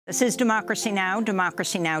This is Democracy Now!,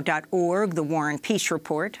 democracynow.org, the War and Peace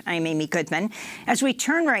Report. I'm Amy Goodman. As we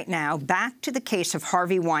turn right now back to the case of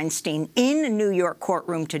Harvey Weinstein in a New York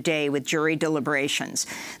courtroom today with jury deliberations.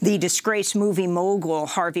 The disgraced movie mogul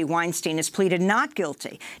Harvey Weinstein has pleaded not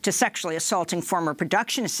guilty to sexually assaulting former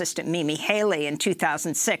production assistant Miriam Haley in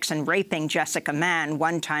 2006 and raping Jessica Mann,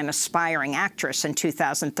 one-time aspiring actress, in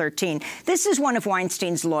 2013. This is one of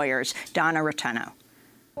Weinstein's lawyers, Donna Rotunno.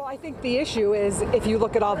 Well, I think the issue is, if you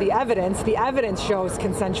look at all the evidence shows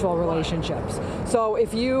consensual relationships. So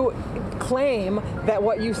if you claim that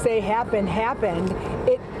what you say happened,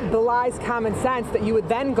 it belies common sense that you would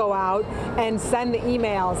then go out and send the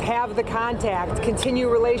emails, have the contact, continue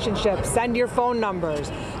relationships, send your phone numbers.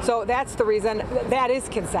 So that's the reason that is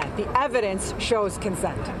consent. The evidence shows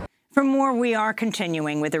consent. For more, we are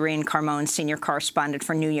continuing with Irin Carmon, senior correspondent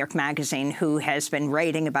for New York Magazine, who has been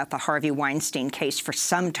writing about the Harvey Weinstein case for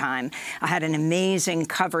some time. I had an amazing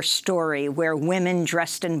cover story where women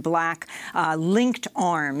dressed in black linked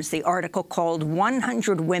arms, the article called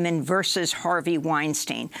 100 Women versus Harvey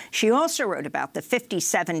Weinstein. She also wrote about the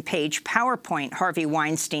 57-page PowerPoint Harvey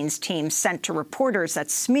Weinstein's team sent to reporters that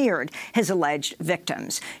smeared his alleged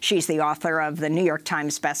victims. She's the author of the New York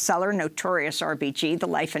Times bestseller, Notorious RBG, The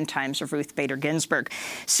Life and Times of Ruth Bader Ginsburg.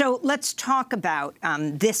 So let's talk about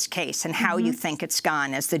this case and how you think it's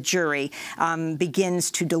gone as the jury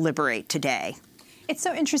begins to deliberate today. It's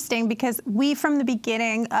so interesting because we, from the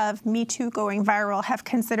beginning of Me Too going viral, have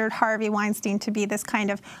considered Harvey Weinstein to be this kind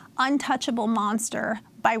of untouchable monster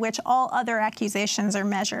by which all other accusations are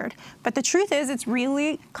measured. But the truth is, it's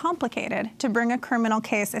really complicated to bring a criminal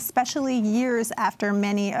case, especially years after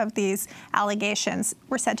many of these allegations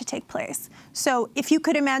were said to take place. So if you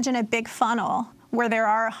could imagine a big funnel where there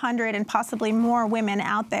are 100 and possibly more women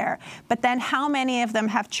out there, but then how many of them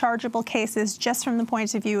have chargeable cases just from the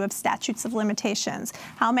point of view of statutes of limitations?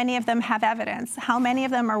 How many of them have evidence? How many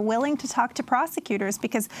of them are willing to talk to prosecutors?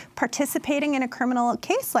 Because participating in a criminal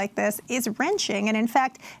case like this is wrenching. And in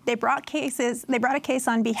fact, they brought a case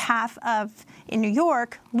on behalf of, in New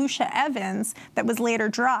York, Lucia Evans, that was later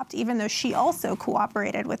dropped, even though she also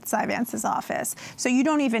cooperated with Cy Vance's office. So you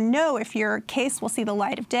don't even know if your case will see the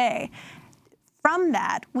light of day. From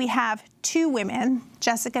that, we have two women,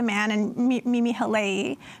 Jessica Mann and Miriam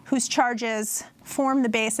Haley, whose charges form the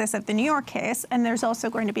basis of the New York case, and there's also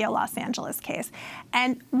going to be a Los Angeles case.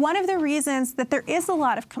 And one of the reasons that there is a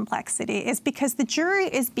lot of complexity is because the jury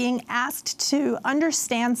is being asked to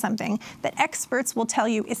understand something that experts will tell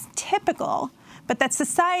you is typical, but that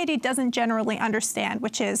society doesn't generally understand,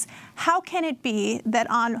 which is, how can it be that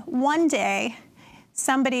on one day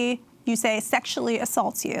somebody, you say, sexually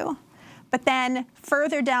assaults you, but then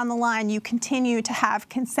further down the line, you continue to have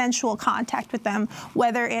consensual contact with them,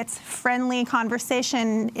 whether it's friendly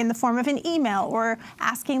conversation in the form of an email or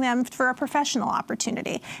asking them for a professional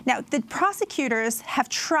opportunity. Now, the prosecutors have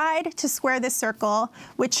tried to square this circle,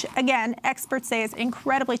 which, again, experts say is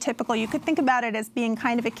incredibly typical. You could think about it as being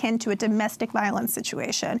kind of akin to a domestic violence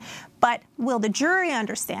situation. But will the jury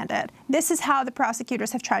understand it? This is how the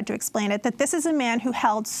prosecutors have tried to explain it, that this is a man who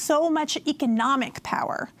held so much economic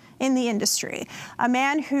power in the industry, a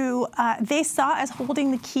man who they saw as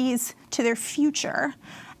holding the keys to their future,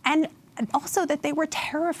 and also that they were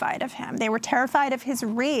terrified of him. They were terrified of his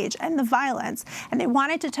rage and the violence, and they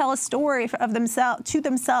wanted to tell a story of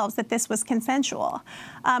themselves that this was consensual.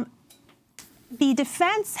 The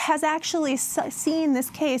defense has actually seen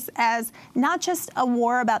this case as not just a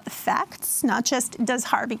war about the facts, not just does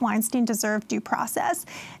Harvey Weinstein deserve due process.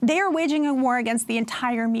 They are waging a war against the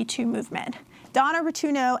entire Me Too movement. Donna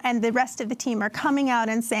Rotunno and the rest of the team are coming out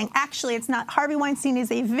and saying, actually, it's not. Harvey Weinstein is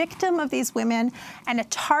a victim of these women and a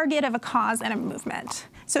target of a cause and a movement.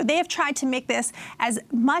 So they have tried to make this as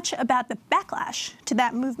much about the backlash to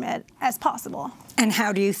that movement as possible. And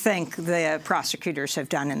how do you think the prosecutors have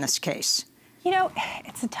done in this case? You know,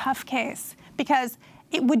 it's a tough case because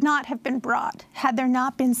it would not have been brought had there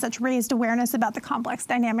not been such raised awareness about the complex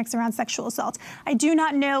dynamics around sexual assault. I do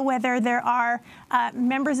not know whether there are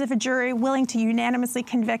members of a jury willing to unanimously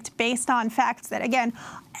convict based on facts that, again,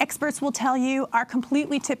 experts will tell you are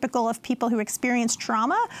completely typical of people who experience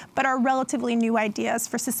trauma, but are relatively new ideas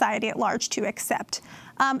for society at large to accept.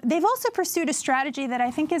 They've also pursued a strategy that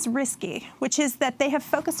I think is risky, which is that they have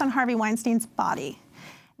focused on Harvey Weinstein's body.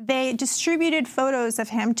 they distributed photos of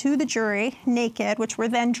him to the jury naked, which were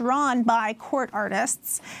then drawn by court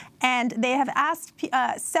artists. And they have asked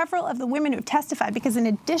several of the women who have testified, because in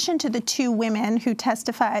addition to the 2 women who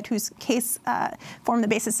testified, whose case formed the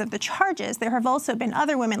basis of the charges, there have also been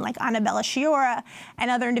other women like Annabella Sciorra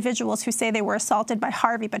and other individuals who say they were assaulted by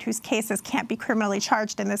Harvey, but whose cases can't be criminally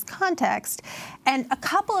charged in this context. And a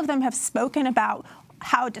couple of them have spoken about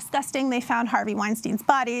how disgusting they found Harvey Weinstein's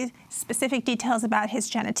body, specific details about his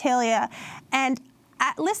genitalia. And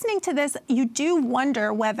listening to this, you do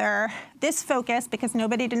wonder whether this focus, because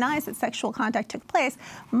nobody denies that sexual contact took place,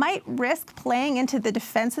 might risk playing into the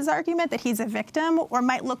defense's argument that he's a victim, or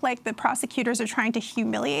might look like the prosecutors are trying to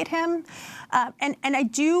humiliate him. And I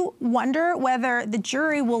do wonder whether the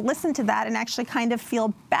jury will listen to that and actually kind of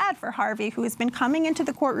feel bad for Harvey, who has been coming into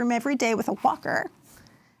the courtroom every day with a walker,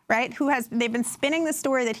 right? They've been spinning the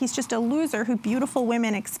story that he's just a loser who beautiful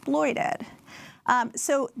women exploited.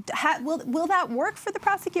 Will that work for the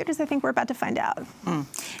prosecutors? I think we're about to find out.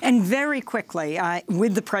 And very quickly,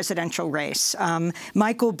 with the presidential race,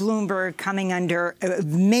 Michael Bloomberg coming under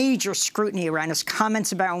major scrutiny around his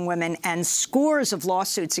comments about women, and scores of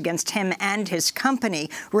lawsuits against him and his company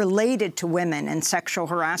related to women and sexual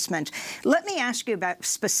harassment. Let me ask you about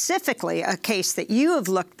specifically a case that you have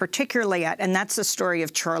looked particularly at, and that's the story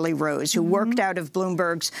of Charlie Rose, who worked out of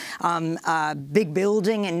Bloomberg's big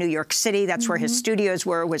building in New York City. That's where his studios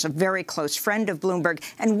were, was a very close friend of Bloomberg,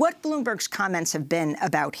 and what Bloomberg's comments have been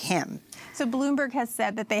about him. So Bloomberg has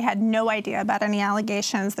said that they had no idea about any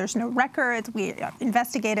allegations. There's no records. We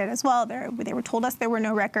investigated as well. They were told us there were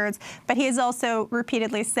no records. But he has also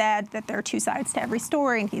repeatedly said that there are 2 sides to every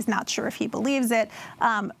story, and he's not sure if he believes it.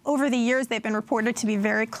 Over the years, they've been reported to be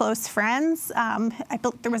very close friends.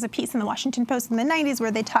 There was a piece in the Washington Post in the 90s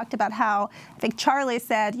where they talked about how, I think Charlie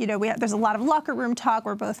said, you know, there's a lot of locker room talk.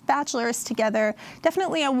 We're both bachelors together.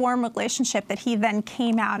 Definitely a warm relationship that he then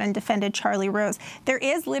came out and defended Charlie Rose. There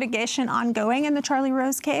is litigation ongoing in the Charlie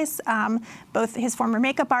Rose case. Both his former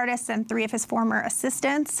makeup artists and 3 of his former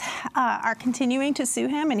assistants are continuing to sue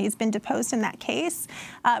him, and he's been deposed in that case.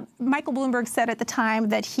 Michael Bloomberg said at the time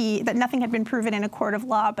that nothing had been proven in a court of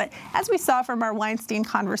law, but as we saw from our Weinstein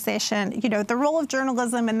conversation, you know, the role of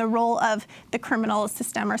journalism and the role of the criminal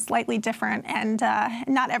system are slightly different, and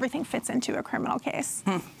not everything fits into a criminal case.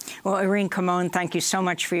 Well, Irin Carmon, thank you so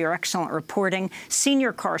much for your excellent reporting.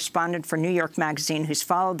 Senior correspondent for New York Magazine, who's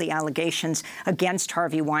followed the allegations against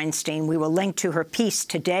Harvey Weinstein. We will link to her piece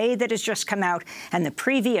today that has just come out, and the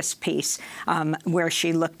previous piece where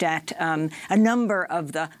she looked at a number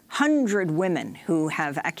of the 100 women who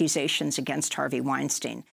have accusations against Harvey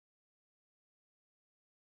Weinstein.